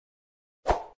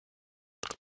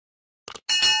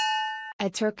A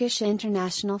Turkish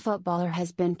international footballer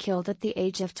has been killed at the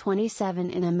age of 27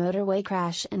 in a motorway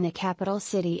crash in the capital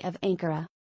city of Ankara.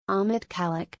 Ahmet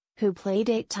Calik, who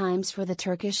played 8 times for the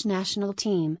Turkish national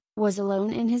team, was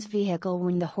alone in his vehicle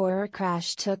when the horror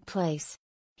crash took place.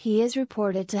 He is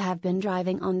reported to have been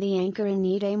driving on the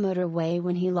Ankara-Niğde motorway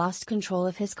when he lost control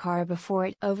of his car before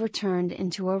it overturned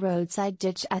into a roadside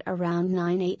ditch at around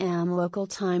 9 a.m. local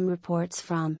time, reports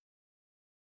from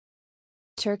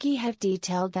Turkey have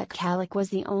detailed that Calik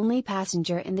was the only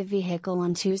passenger in the vehicle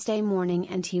on Tuesday morning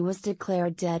and he was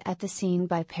declared dead at the scene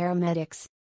by paramedics.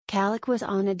 Calik was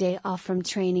on a day off from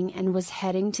training and was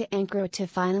heading to Ankara to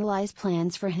finalize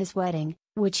plans for his wedding,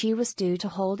 which he was due to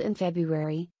hold in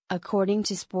February, according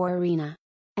to Spor Arena.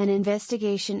 An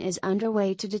investigation is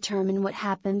underway to determine what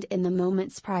happened in the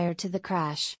moments prior to the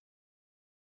crash.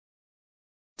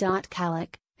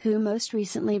 Calik, who most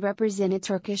recently represented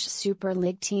Turkish Super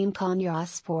League team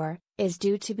Konyaspor, is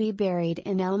due to be buried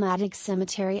in Elmatic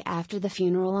Cemetery after the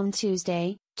funeral on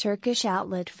Tuesday, Turkish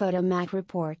outlet Fotomak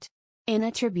report. In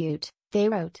a tribute, they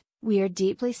wrote, "We are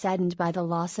deeply saddened by the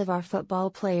loss of our football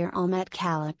player Ahmet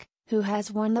Calik, who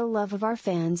has won the love of our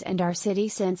fans and our city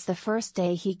since the first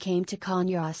day he came to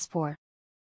Konyaspor.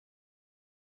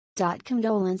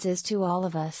 Condolences to all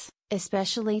of us,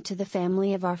 especially to the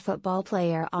family of our football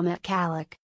player Ahmet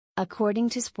Calik." According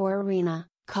to Spor Arena,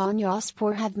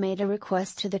 Konyaspor have made a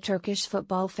request to the Turkish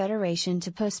Football Federation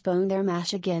to postpone their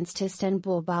match against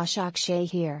Istanbul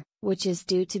Başakşehir, which is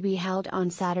due to be held on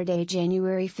Saturday,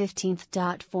 January 15.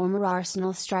 Former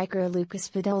Arsenal striker Lucas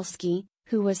Podolski,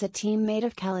 who was a teammate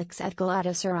of Calik's at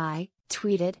Galatasaray,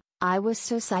 tweeted, "I was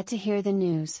so sad to hear the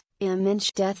news.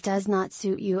 Immense death does not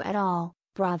suit you at all,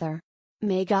 brother.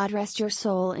 May God rest your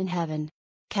soul in heaven."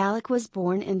 Calik was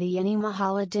born in the Yeni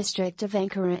Mahalle district of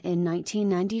Ankara in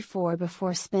 1994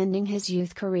 before spending his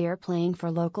youth career playing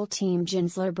for local team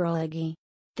Gençlerbirliği.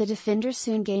 The defender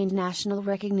soon gained national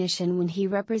recognition when he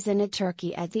represented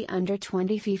Turkey at the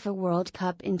Under-20 FIFA World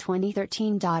Cup in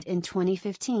 2013. In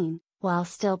 2015, while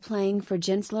still playing for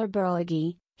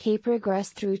Gençlerbirliği, he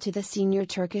progressed through to the senior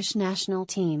Turkish national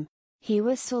team. He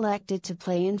was selected to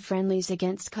play in friendlies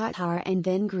against Qatar and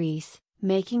then Greece,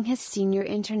 making his senior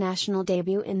international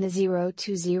debut in the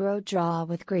 0-0 draw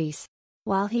with Greece.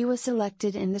 While he was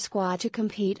selected in the squad to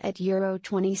compete at Euro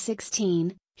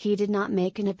 2016, he did not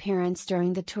make an appearance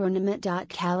during the tournament.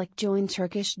 Calik joined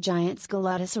Turkish giants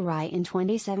Galatasaray in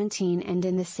 2017 and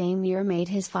in the same year made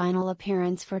his final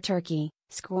appearance for Turkey,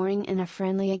 scoring in a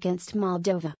friendly against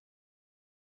Moldova.